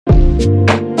Yet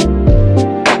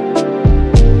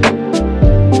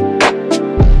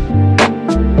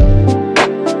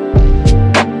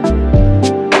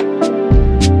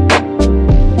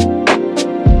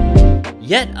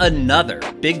another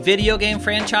big video game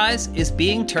franchise is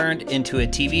being turned into a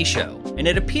TV show, and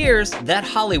it appears that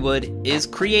Hollywood is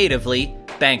creatively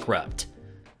bankrupt.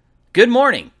 Good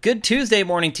morning, good Tuesday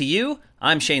morning to you.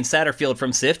 I'm Shane Satterfield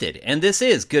from Sifted, and this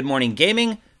is Good Morning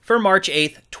Gaming for March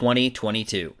 8th,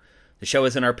 2022. The show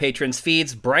is in our patrons'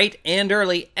 feeds bright and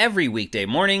early every weekday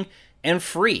morning, and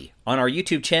free on our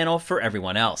YouTube channel for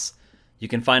everyone else. You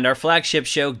can find our flagship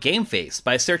show, Game Face,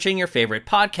 by searching your favorite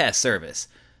podcast service.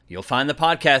 You'll find the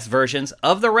podcast versions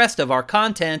of the rest of our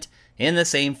content in the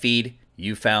same feed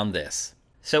you found this.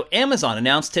 So Amazon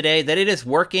announced today that it is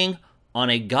working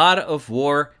on a God of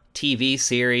War TV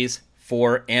series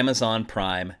for Amazon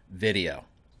Prime Video.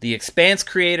 The Expanse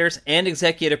creators and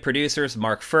executive producers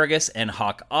Mark Fergus and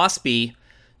Hawk Ostby,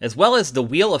 as well as the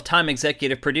Wheel of Time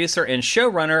executive producer and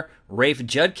showrunner Rafe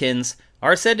Judkins,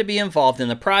 are said to be involved in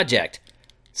the project.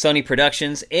 Sony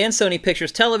Productions and Sony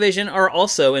Pictures Television are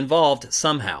also involved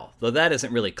somehow, though that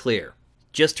isn't really clear.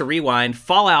 Just to rewind,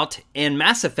 Fallout and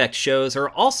Mass Effect shows are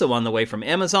also on the way from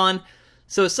Amazon,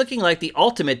 so it's looking like the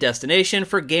ultimate destination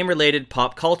for game-related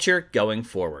pop culture going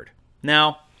forward.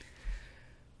 Now,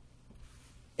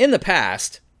 in the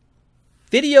past,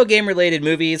 video game-related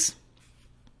movies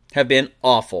have been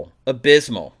awful,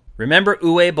 abysmal. Remember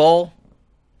Uwe Boll?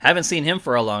 Haven't seen him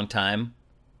for a long time.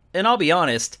 And I'll be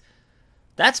honest,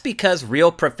 that's because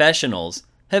real professionals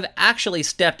have actually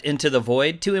stepped into the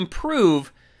void to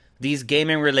improve these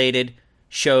gaming-related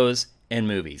shows and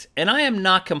movies. And I am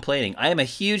not complaining. I am a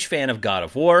huge fan of God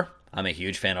of War. I'm a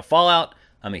huge fan of Fallout.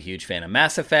 I'm a huge fan of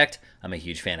Mass Effect. I'm a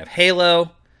huge fan of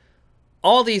Halo.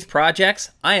 All these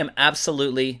projects I am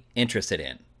absolutely interested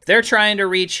in. They're trying to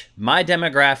reach my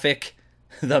demographic,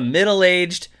 the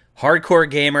middle-aged hardcore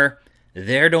gamer.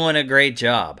 They're doing a great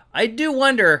job. I do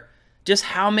wonder just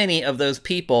how many of those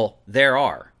people there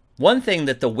are. One thing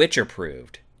that The Witcher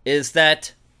proved is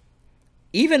that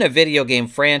even a video game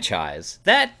franchise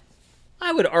that,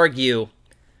 I would argue,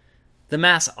 the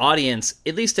mass audience,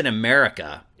 at least in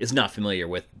America, is not familiar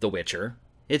with The Witcher.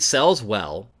 It sells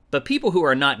well, but people who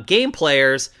are not game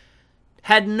players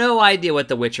had no idea what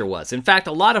The Witcher was. In fact,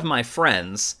 a lot of my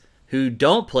friends who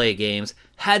don't play games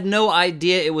had no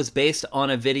idea it was based on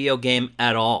a video game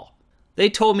at all. They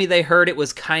told me they heard it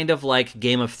was kind of like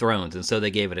Game of Thrones, and so they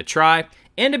gave it a try.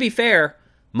 And to be fair,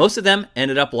 most of them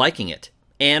ended up liking it,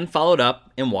 and followed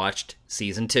up and watched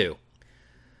Season 2.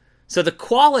 So the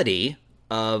quality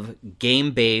of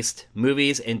game-based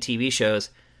movies and TV shows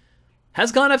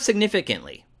has gone up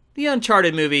significantly. The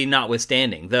Uncharted movie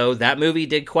notwithstanding, though that movie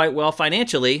did quite well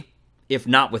financially, if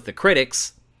not with the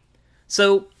critics.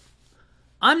 So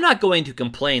I'm not going to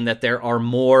complain that there are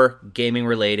more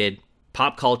gaming-related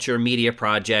pop culture media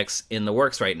projects in the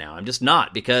works right now. I'm just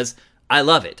not, because I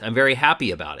love it. I'm very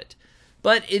happy about it.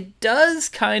 But it does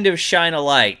kind of shine a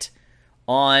light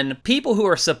on people who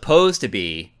are supposed to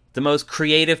be the most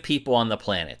creative people on the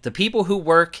planet. The people who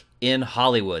work in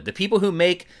Hollywood. The people who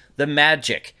make the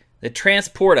magic that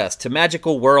transport us to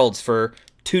magical worlds for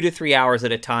 2 to 3 hours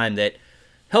at a time, that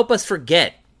help us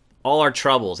forget all our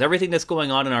troubles, everything that's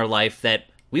going on in our life that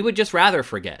we would just rather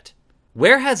forget.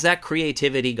 Where has that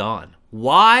creativity gone?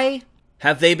 Why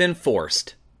have they been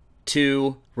forced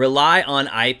to rely on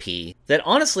IP that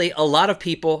honestly a lot of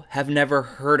people have never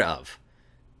heard of?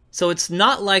 So it's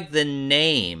not like the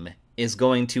name is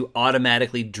going to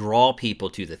automatically draw people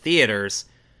to the theaters.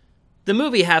 The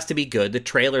movie has to be good. The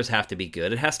trailers have to be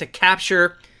good. It has to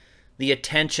capture the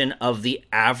attention of the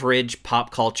average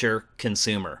pop culture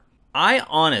consumer. I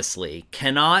honestly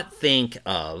cannot think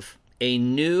of a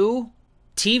new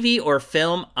TV or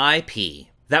film IP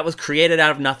that was created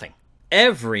out of nothing.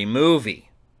 Every movie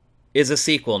is a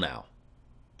sequel now.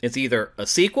 It's either a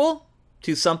sequel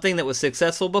to something that was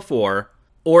successful before,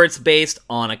 or it's based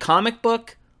on a comic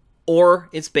book, or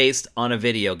it's based on a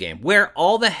video game, where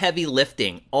all the heavy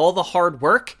lifting, all the hard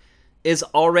work is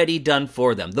already done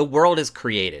for them. The world is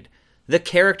created. The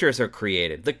characters are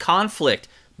created. The conflict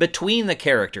between the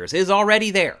characters is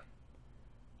already there.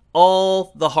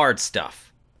 All the hard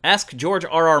stuff. Ask George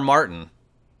R.R. Martin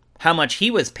how much he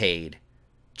was paid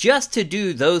just to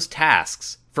do those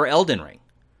tasks for Elden Ring.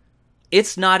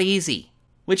 It's not easy,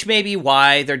 which may be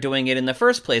why they're doing it in the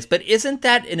first place. But isn't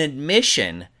that an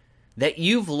admission that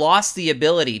you've lost the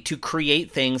ability to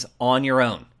create things on your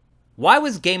own? Why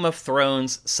was Game of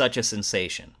Thrones such a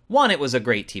sensation? One, it was a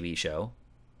great TV show.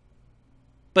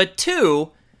 But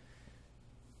two,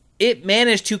 It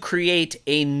managed to create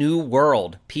a new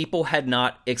world people had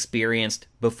not experienced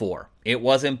before. It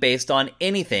wasn't based on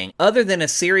anything other than a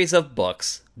series of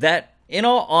books that, in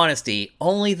all honesty,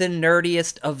 only the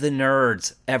nerdiest of the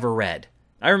nerds ever read.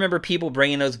 I remember people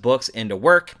bringing those books into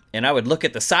work, and I would look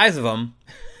at the size of them,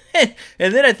 and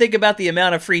then I'd think about the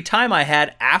amount of free time I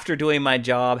had after doing my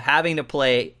job, having to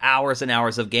play hours and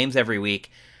hours of games every week,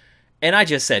 and I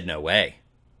just said no way.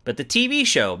 But the TV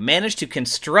show managed to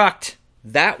construct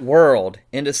that world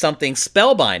into something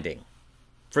spellbinding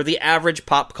for the average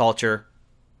pop culture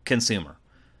consumer.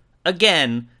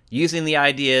 Again, using the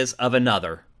ideas of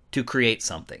another to create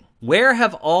something. Where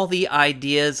have all the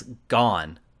ideas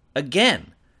gone?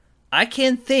 Again, I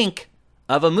can think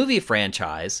of a movie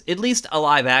franchise, at least a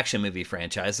live-action movie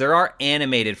franchise. There are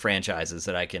animated franchises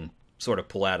that I can sort of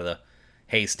pull out of the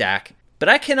haystack, but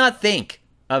I cannot think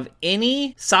of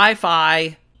any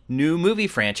sci-fi new movie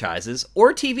franchises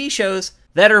or TV shows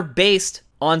that are based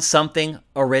on something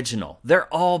original.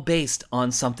 They're all based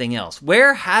on something else.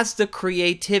 Where has the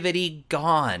creativity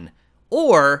gone?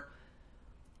 Or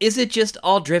is it just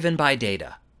all driven by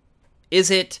data? Is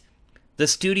it the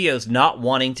studios not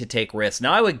wanting to take risks?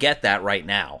 Now, I would get that right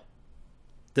now.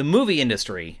 The movie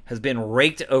industry has been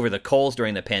raked over the coals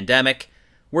during the pandemic.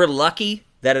 We're lucky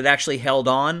that it actually held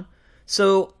on.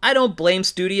 So I don't blame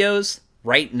studios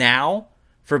right now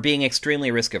for being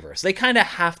extremely risk averse. They kind of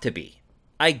have to be.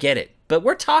 I get it. But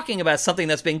we're talking about something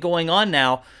that's been going on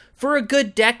now for a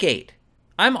good decade.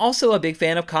 I'm also a big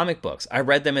fan of comic books. I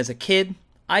read them as a kid.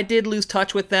 I did lose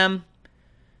touch with them.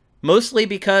 Mostly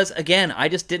because, again, I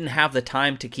just didn't have the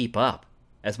time to keep up.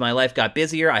 As my life got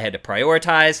busier, I had to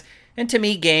prioritize. And to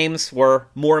me, games were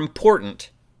more important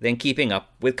than keeping up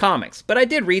with comics. But I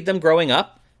did read them growing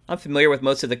up. I'm familiar with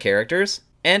most of the characters.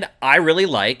 And I really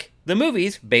like the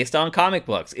movies based on comic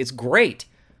books. It's great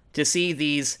to see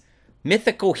these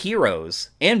mythical heroes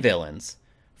and villains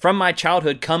from my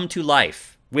childhood come to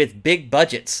life with big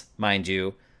budgets, mind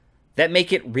you, that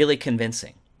make it really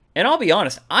convincing. And I'll be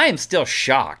honest, I am still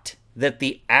shocked that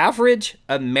the average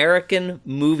American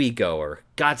moviegoer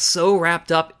got so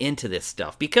wrapped up into this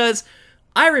stuff, because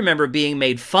I remember being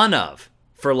made fun of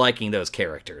for liking those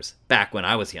characters back when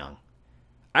I was young.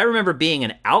 I remember being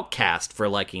an outcast for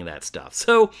liking that stuff.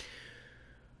 So,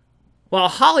 while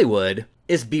Hollywood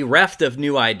is bereft of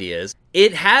new ideas,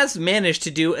 it has managed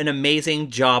to do an amazing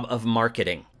job of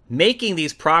marketing, making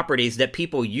these properties that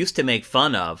people used to make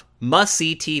fun of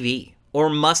must-see TV or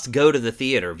must go to the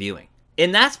theater viewing.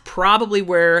 And that's probably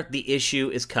where the issue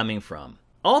is coming from.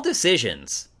 All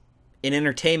decisions in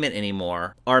entertainment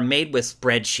anymore are made with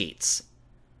spreadsheets.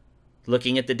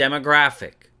 Looking at the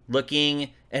demographic,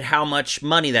 looking at how much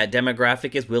money that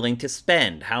demographic is willing to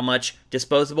spend, how much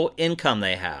disposable income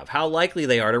they have, how likely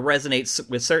they are to resonate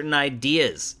with certain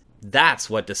ideas. That's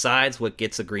what decides what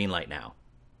gets a green light now.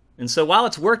 And so while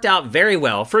it's worked out very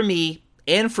well for me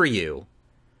and for you,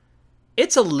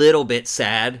 it's a little bit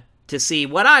sad to see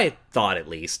what I thought, at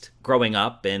least, growing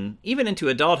up and even into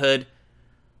adulthood,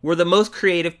 were the most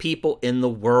creative people in the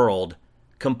world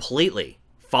completely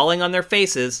falling on their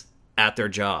faces at their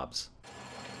jobs.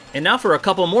 And now for a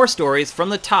couple more stories from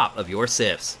the top of your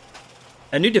SIFs.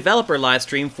 A new developer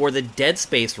livestream for the Dead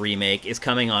Space remake is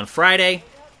coming on Friday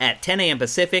at 10 a.m.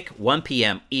 Pacific, 1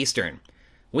 p.m. Eastern.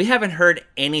 We haven't heard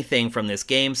anything from this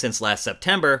game since last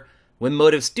September, when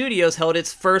Motive Studios held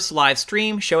its first live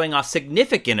stream showing off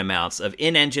significant amounts of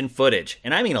in-engine footage.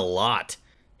 And I mean a lot.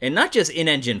 And not just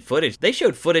in-engine footage, they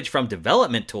showed footage from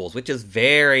development tools, which is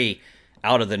very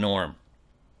out of the norm.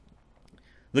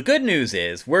 The good news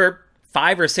is we're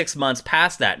 5 or 6 months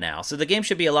past that now, so the game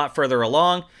should be a lot further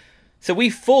along. So we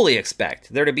fully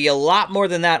expect there to be a lot more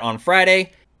than that on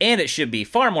Friday, and it should be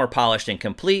far more polished and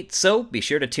complete, so be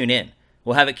sure to tune in.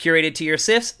 We'll have it curated to your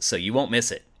SIFs, so you won't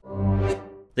miss it.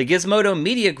 The Gizmodo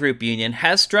Media Group Union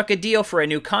has struck a deal for a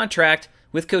new contract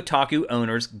with Kotaku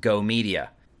owners Go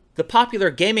Media. The popular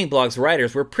gaming blog's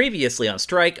writers were previously on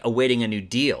strike awaiting a new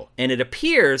deal, and it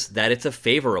appears that it's a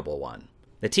favorable one.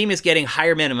 The team is getting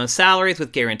higher minimum salaries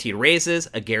with guaranteed raises,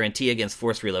 a guarantee against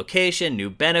forced relocation, new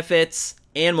benefits,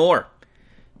 and more.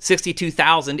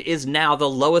 $62,000 is now the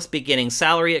lowest beginning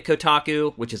salary at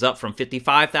Kotaku, which is up from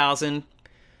 $55,000.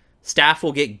 Staff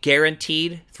will get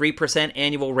guaranteed 3%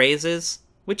 annual raises,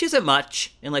 which isn't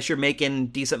much unless you're making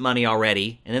decent money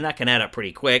already, and then that can add up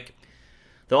pretty quick.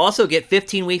 They'll also get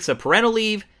 15 weeks of parental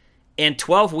leave and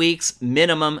 12 weeks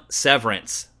minimum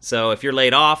severance. So if you're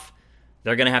laid off,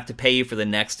 they're going to have to pay you for the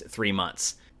next 3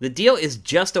 months. The deal is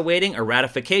just awaiting a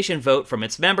ratification vote from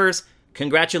its members.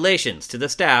 Congratulations to the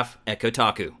staff at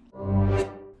Kotaku.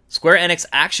 Square Enix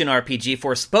action RPG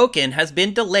Forspoken has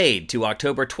been delayed to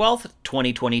October 12th,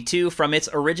 2022 from its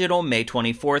original May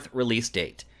 24th release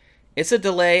date. It's a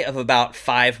delay of about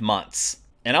 5 months.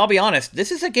 And I'll be honest,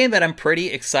 this is a game that I'm pretty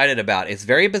excited about. It's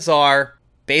very bizarre.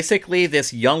 Basically,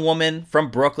 this young woman from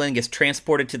Brooklyn gets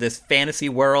transported to this fantasy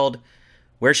world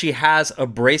where she has a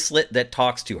bracelet that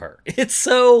talks to her. It's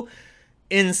so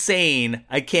insane.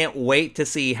 I can't wait to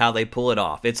see how they pull it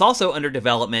off. It's also under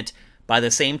development by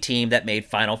the same team that made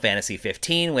Final Fantasy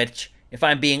XV, which, if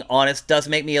I'm being honest, does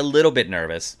make me a little bit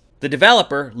nervous. The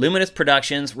developer, Luminous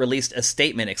Productions, released a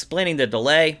statement explaining the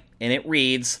delay, and it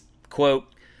reads,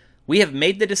 quote, "We have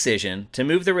made the decision to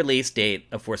move the release date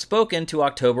of Forspoken to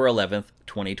October 11th,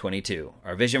 2022.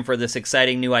 Our vision for this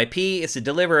exciting new IP is to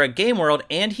deliver a game world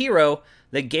and hero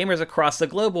that gamers across the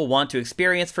globe will want to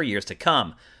experience for years to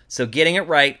come. So getting it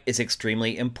right is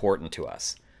extremely important to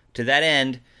us. To that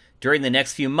end, during the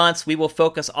next few months, we will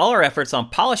focus all our efforts on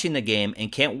polishing the game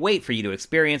and can't wait for you to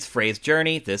experience Frey's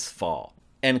journey this fall."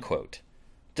 End quote.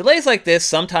 Delays like this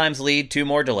sometimes lead to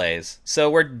more delays, so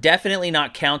we're definitely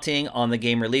not counting on the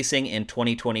game releasing in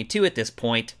 2022 at this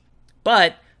point,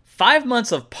 but 5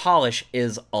 months of polish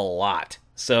is a lot,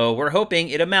 so we're hoping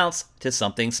it amounts to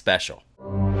something special.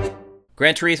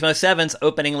 Gran Turismo 7's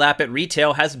opening lap at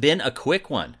retail has been a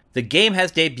quick one. The game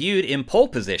has debuted in pole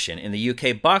position in the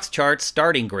UK box chart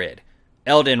starting grid.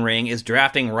 Elden Ring is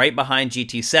drafting right behind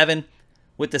GT7,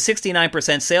 with the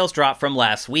 69% sales drop from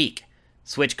last week.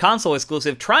 Switch console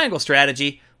exclusive Triangle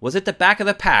Strategy was at the back of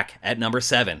the pack at number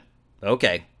 7.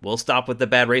 Okay, we'll stop with the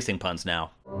bad racing puns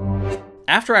now.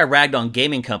 After I ragged on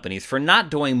gaming companies for not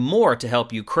doing more to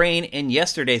help Ukraine in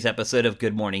yesterday's episode of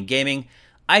Good Morning Gaming,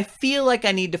 I feel like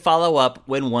I need to follow up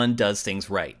when one does things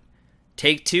right.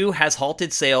 Take-Two has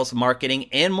halted sales, marketing,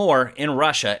 and more in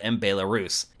Russia and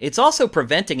Belarus. It's also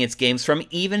preventing its games from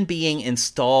even being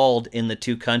installed in the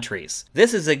two countries.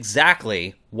 This is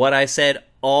exactly what I said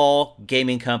all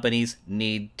gaming companies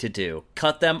need to do.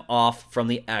 Cut them off from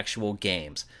the actual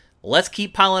games. Let's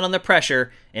keep piling on the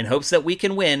pressure in hopes that we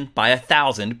can win by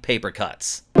 1,000 paper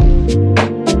cuts.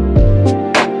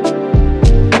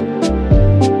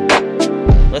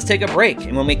 Let's take a break,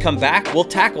 and when we come back, we'll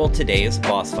tackle today's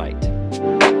boss fight.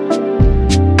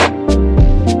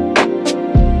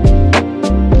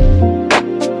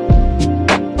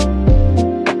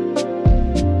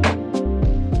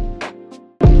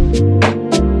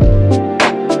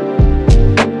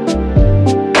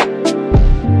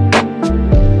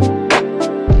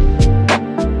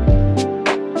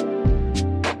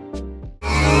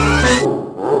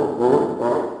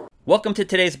 Welcome to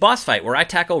today's boss fight, where I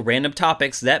tackle random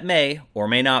topics that may, or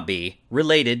may not be,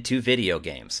 related to video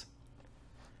games.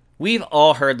 We've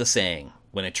all heard the saying,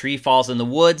 when a tree falls in the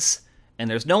woods, and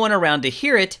there's no one around to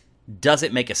hear it, does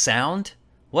it make a sound?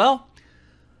 Well,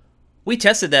 we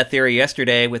tested that theory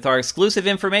yesterday with our exclusive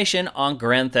information on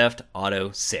Grand Theft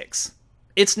Auto 6.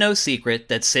 It's no secret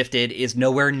that Sifted is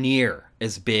nowhere near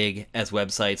as big as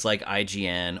websites like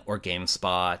IGN, or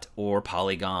GameSpot, or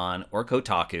Polygon, or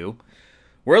Kotaku.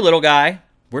 We're a little guy.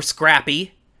 We're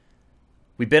scrappy.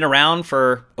 We've been around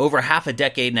for over half a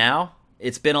decade now.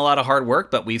 It's been a lot of hard work,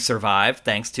 but we've survived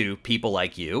thanks to people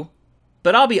like you.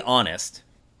 But I'll be honest.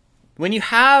 When you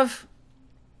have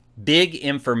big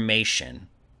information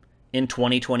in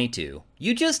 2022,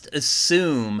 you just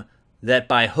assume that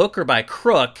by hook or by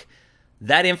crook,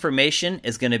 that information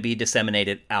is going to be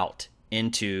disseminated out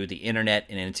into the internet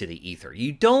and into the ether.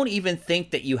 You don't even think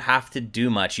that you have to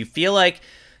do much. You feel like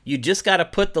you just got to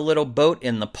put the little boat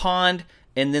in the pond,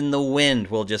 and then the wind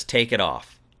will just take it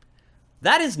off.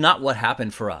 That is not what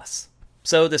happened for us.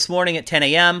 So this morning at 10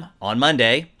 a.m. on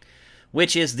Monday,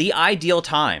 which is the ideal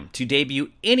time to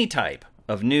debut any type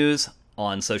of news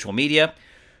on social media,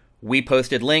 we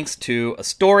posted links to a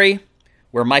story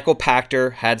where Michael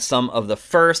Pachter had some of the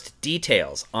first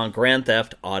details on Grand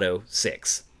Theft Auto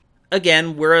 6.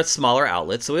 Again, we're a smaller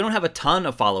outlet, so we don't have a ton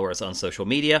of followers on social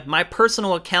media. My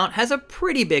personal account has a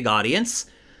pretty big audience,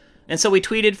 and so we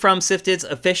tweeted from Sifted's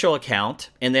official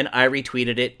account, and then I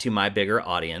retweeted it to my bigger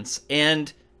audience,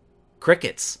 and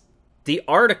crickets. The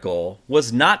article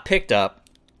was not picked up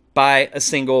by a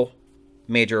single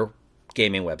major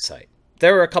gaming website.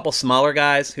 There were a couple smaller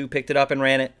guys who picked it up and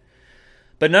ran it,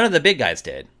 but none of the big guys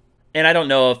did. And I don't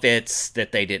know if it's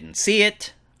that they didn't see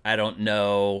it. I don't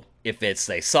know if it's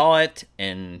they saw it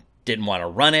and didn't want to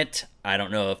run it. I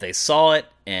don't know if they saw it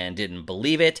and didn't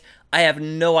believe it. I have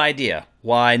no idea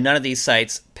why none of these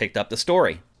sites picked up the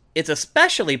story. It's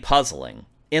especially puzzling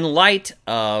in light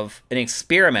of an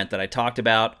experiment that I talked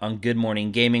about on Good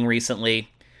Morning Gaming recently,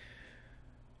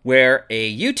 where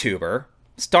a YouTuber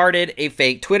started a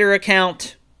fake Twitter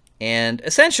account and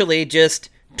essentially just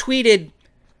tweeted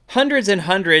hundreds and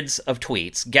hundreds of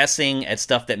tweets guessing at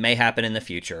stuff that may happen in the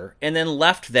future, and then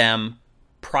left them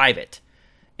private.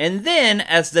 And then,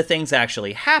 as the things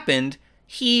actually happened,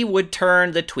 he would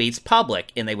turn the tweets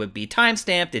public, and they would be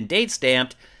timestamped and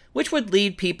date-stamped, which would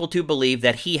lead people to believe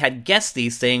that he had guessed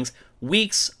these things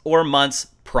weeks or months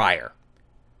prior.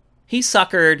 He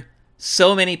suckered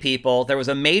so many people. There was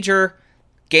a major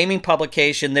gaming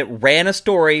publication that ran a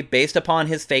story based upon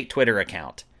his fake Twitter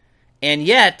account. And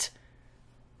yet,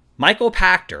 Michael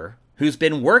Pachter, who's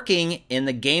been working in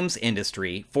the games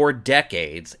industry for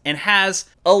decades and has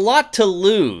a lot to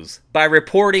lose by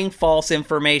reporting false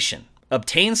information,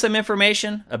 obtained some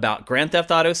information about Grand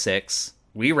Theft Auto 6,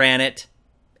 we ran it,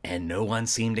 and no one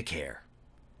seemed to care.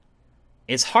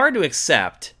 It's hard to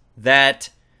accept that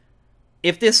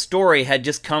if this story had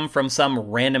just come from some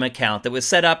random account that was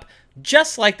set up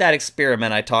just like that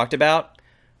experiment I talked about,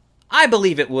 I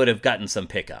believe it would have gotten some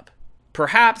pickup.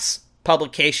 Perhaps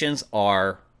publications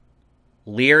are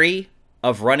leery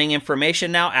of running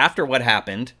information now after what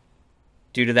happened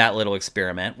due to that little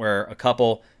experiment where a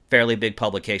couple fairly big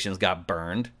publications got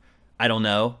burned. I don't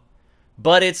know.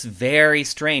 But it's very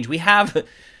strange. We have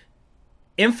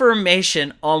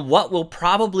information on what will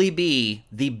probably be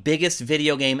the biggest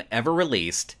video game ever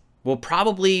released, will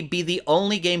probably be the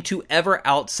only game to ever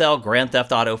outsell Grand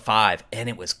Theft Auto 5, and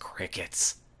it was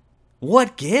crickets.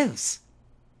 What gives?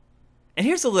 And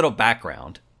here's a little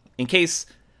background, in case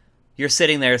you're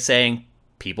sitting there saying,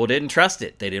 people didn't trust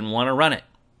it, they didn't want to run it.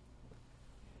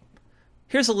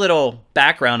 Here's a little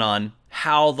background on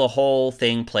how the whole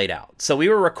thing played out. So we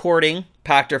were recording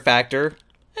Pachter Factor,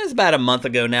 it was about a month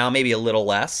ago now, maybe a little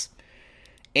less,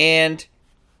 and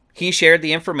he shared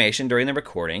the information during the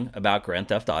recording about Grand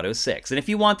Theft Auto 6. And if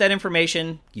you want that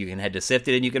information, you can head to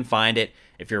Sifted and you can find it.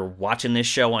 If you're watching this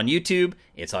show on YouTube,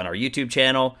 it's on our YouTube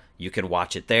channel. You can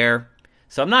watch it there.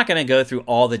 So I'm not going to go through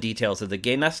all the details of the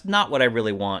game. That's not what I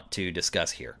really want to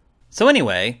discuss here. So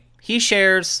anyway, he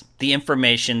shares the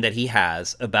information that he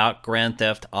has about Grand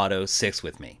Theft Auto 6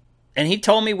 with me. And he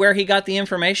told me where he got the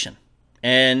information.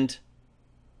 And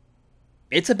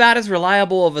it's about as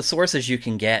reliable of a source as you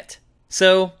can get.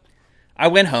 So I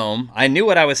went home. I knew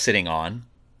what I was sitting on.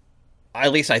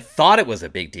 At least I thought it was a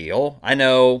big deal. I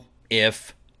know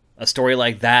if a story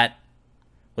like that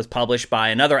was published by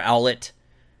another outlet,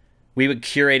 we would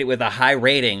curate it with a high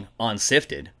rating on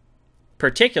Sifted,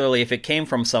 particularly if it came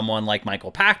from someone like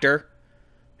Michael Pachter,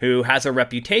 who has a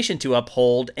reputation to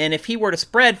uphold, and if he were to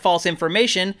spread false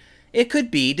information, it could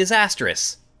be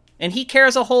disastrous. And he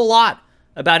cares a whole lot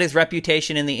about his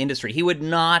reputation in the industry. He would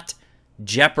not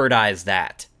jeopardize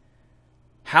that.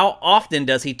 How often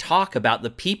does he talk about the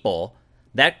people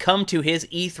that come to his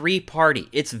E3 party?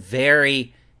 It's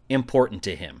very important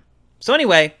to him. So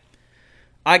anyway,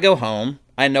 I go home.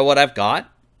 I know what I've got,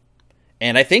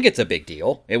 and I think it's a big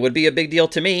deal. It would be a big deal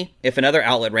to me if another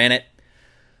outlet ran it,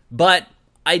 but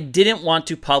I didn't want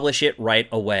to publish it right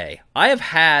away. I have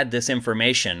had this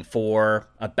information for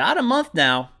about a month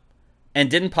now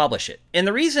and didn't publish it. And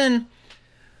the reason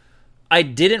I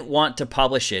didn't want to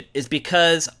publish it is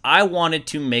because I wanted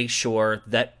to make sure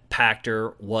that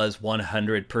Pachter was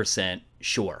 100%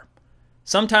 sure.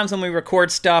 Sometimes when we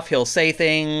record stuff, he'll say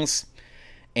things,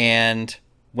 and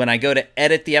when I go to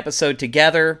edit the episode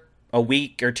together a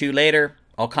week or two later,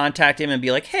 I'll contact him and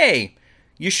be like, hey,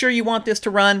 you sure you want this to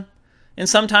run? And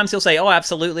sometimes he'll say, oh,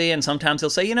 absolutely. And sometimes he'll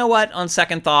say, you know what, on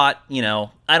second thought,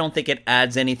 I don't think it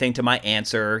adds anything to my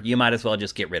answer. You might as well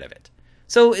just get rid of it.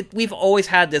 So we've always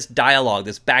had this dialogue,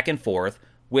 this back and forth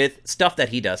with stuff that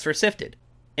he does for Sifted.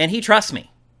 And he trusts me.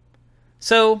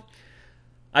 So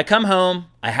I come home,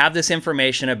 I have this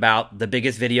information about the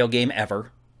biggest video game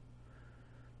ever,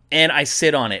 and I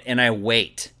sit on it and I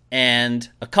wait. And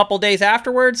a couple days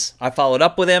afterwards, I followed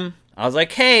up with him. I was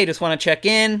like, hey, just want to check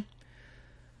in.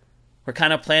 We're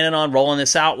kind of planning on rolling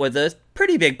this out with a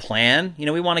pretty big plan.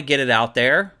 We want to get it out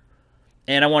there.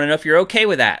 And I want to know if you're okay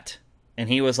with that. And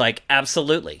he was like,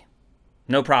 absolutely.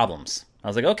 No problems. I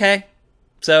was like, okay.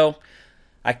 So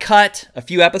I cut a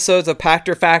few episodes of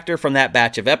Pachter Factor from that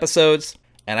batch of episodes,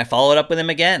 and I followed up with him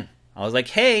again. I was like,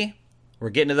 hey, we're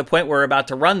getting to the point where we're about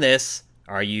to run this.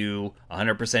 Are you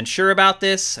 100% sure about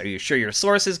this? Are you sure your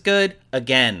source is good?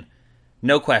 Again,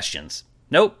 no questions.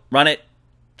 Nope, run it.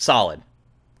 Solid.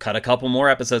 Cut a couple more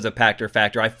episodes of Pachter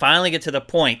Factor. I finally get to the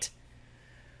point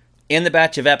in the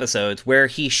batch of episodes where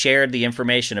he shared the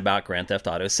information about Grand Theft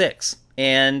Auto 6.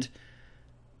 And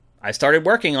I started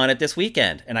working on it this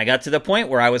weekend. And I got to the point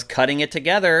where I was cutting it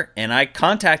together, and I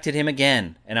contacted him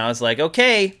again. And I was like,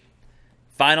 okay,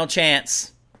 final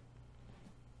chance.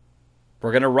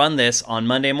 We're going to run this on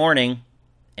Monday morning,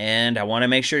 and I want to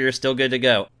make sure you're still good to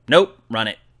go. Nope, run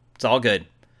it. It's all good.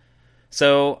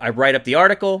 So I write up the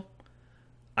article.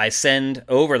 I send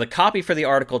over the copy for the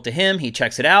article to him. He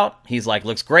checks it out. He's like,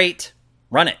 looks great.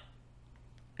 Run it.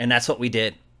 And that's what we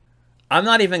did. I'm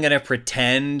not even going to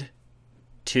pretend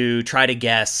to try to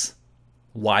guess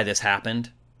why this happened.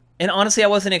 And honestly, I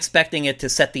wasn't expecting it to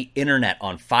set the internet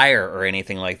on fire or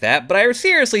anything like that, but I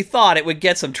seriously thought it would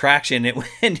get some traction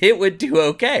and it would do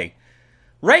okay.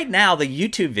 Right now, the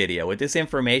YouTube video with this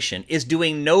information is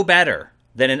doing no better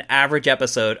than an average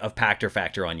episode of Pachter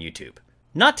Factor on YouTube.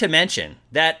 Not to mention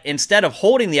that instead of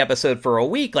holding the episode for a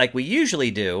week like we usually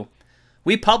do,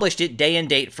 we published it day and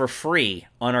date for free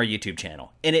on our YouTube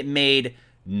channel, and it made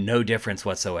no difference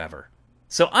whatsoever.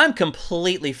 So I'm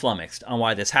completely flummoxed on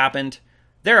why this happened.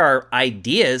 There are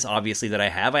ideas, obviously, that I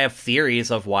have. I have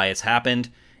theories of why it's happened.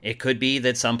 It could be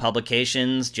that some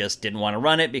publications just didn't want to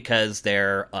run it because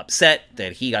they're upset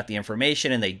that he got the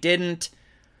information and they didn't.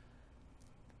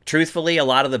 Truthfully, a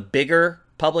lot of the bigger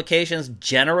publications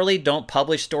generally don't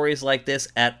publish stories like this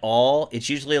at all. It's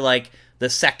usually like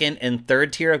the second and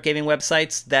third tier of gaming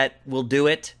websites that will do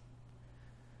it.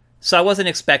 So I wasn't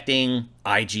expecting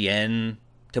IGN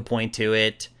to point to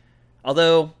it.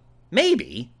 Although,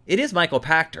 maybe. It is Michael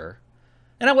Pachter.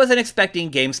 And I wasn't expecting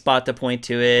GameSpot to point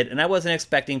to it. And I wasn't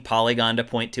expecting Polygon to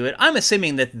point to it. I'm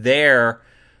assuming that they're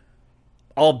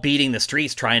all beating the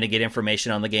streets trying to get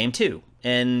information on the game too.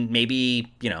 And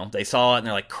maybe, they saw it and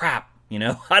they're like, crap,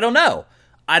 I don't know.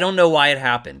 I don't know why it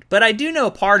happened. But I do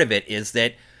know part of it is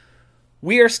that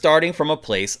we are starting from a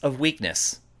place of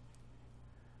weakness.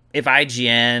 If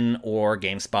IGN or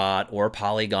GameSpot or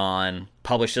Polygon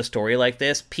published a story like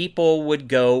this, people would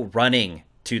go running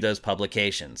to those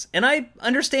publications. And I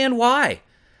understand why.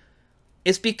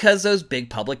 It's because those big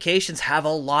publications have a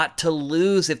lot to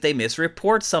lose if they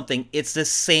misreport something. It's the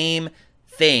same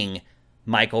thing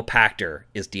Michael Pachter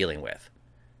is dealing with.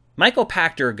 Michael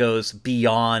Pachter goes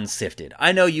beyond Sifted.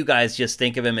 I know you guys just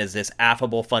think of him as this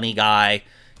affable, funny guy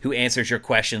who answers your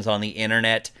questions on the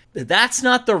internet. That's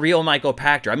not the real Michael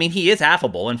Pachter. I mean, he is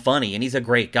affable and funny, and he's a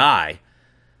great guy.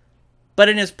 But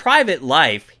in his private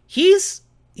life, he's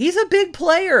a big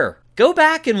player. Go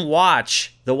back and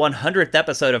watch the 100th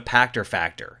episode of Pachter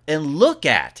Factor and look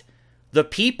at the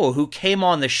people who came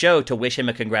on the show to wish him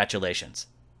a congratulations.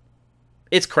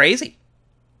 It's crazy,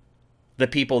 the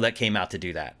people that came out to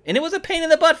do that. And it was a pain in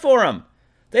the butt for them.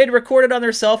 They had recorded on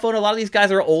their cell phone. A lot of these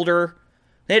guys are older.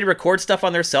 They had to record stuff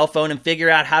on their cell phone and figure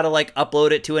out how to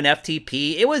upload it to an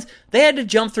FTP. They had to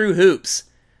jump through hoops.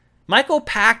 Michael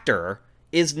Pachter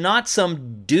is not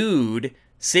some dude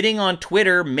sitting on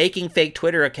Twitter making fake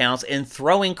Twitter accounts and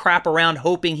throwing crap around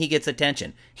hoping he gets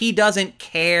attention. He doesn't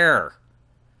care.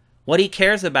 What he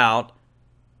cares about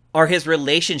are his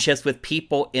relationships with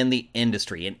people in the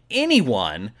industry. And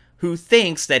anyone who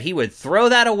thinks that he would throw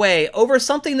that away over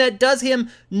something that does him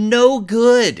no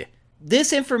good.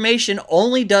 This information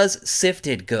only does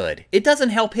Sifted good. It doesn't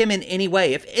help him in any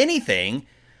way. If anything,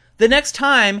 the next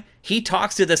time he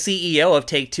talks to the CEO of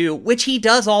Take-Two, which he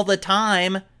does all the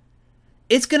time,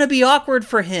 it's going to be awkward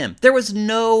for him. There was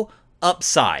no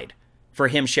upside for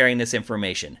him sharing this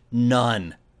information.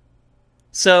 None.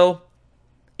 So,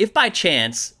 if by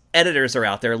chance editors are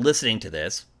out there listening to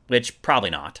this, which probably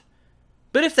not,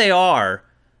 but if they are,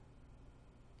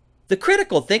 the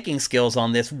critical thinking skills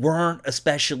on this weren't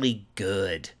especially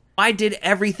good. I did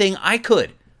everything I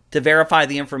could to verify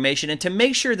the information and to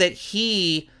make sure that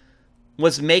he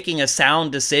was making a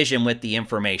sound decision with the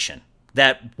information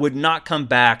that would not come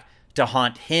back to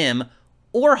haunt him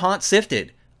or haunt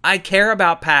Sifted. I care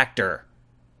about Pachter.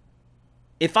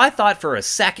 If I thought for a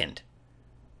second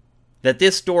that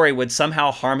this story would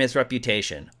somehow harm his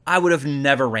reputation, I would have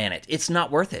never ran it. It's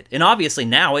not worth it. And obviously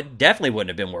now it definitely wouldn't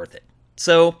have been worth it.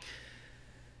 So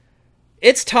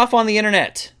it's tough on the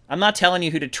internet. I'm not telling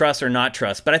you who to trust or not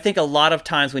trust, but I think a lot of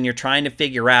times when you're trying to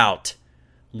figure out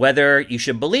whether you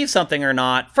should believe something or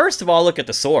not, first of all, look at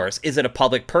the source. Is it a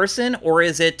public person or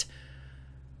is it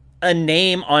a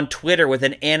name on Twitter with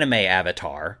an anime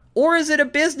avatar? Or is it a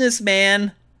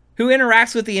businessman who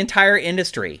interacts with the entire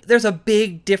industry? There's a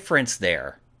big difference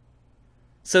there.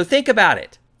 So think about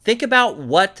it. Think about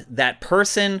what that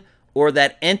person or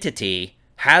that entity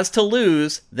has to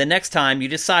lose the next time you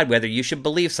decide whether you should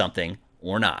believe something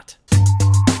or not.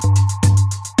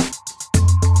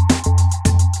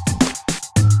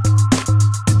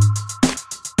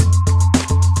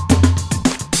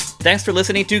 Thanks for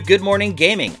listening to Good Morning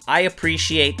Gaming. I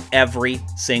appreciate every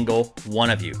single one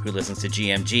of you who listens to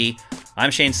GMG. I'm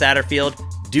Shane Satterfield.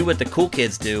 Do what the cool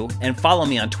kids do and follow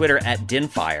me on Twitter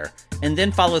 @Dinfire. And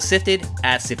then follow Sifted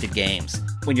 @Sifted Games.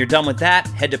 When you're done with that,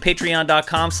 head to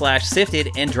patreon.com/sifted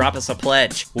and drop us a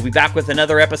pledge. We'll be back with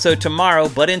another episode tomorrow,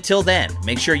 but until then,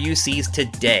 make sure you seize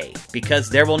today, because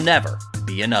there will never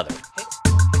be another.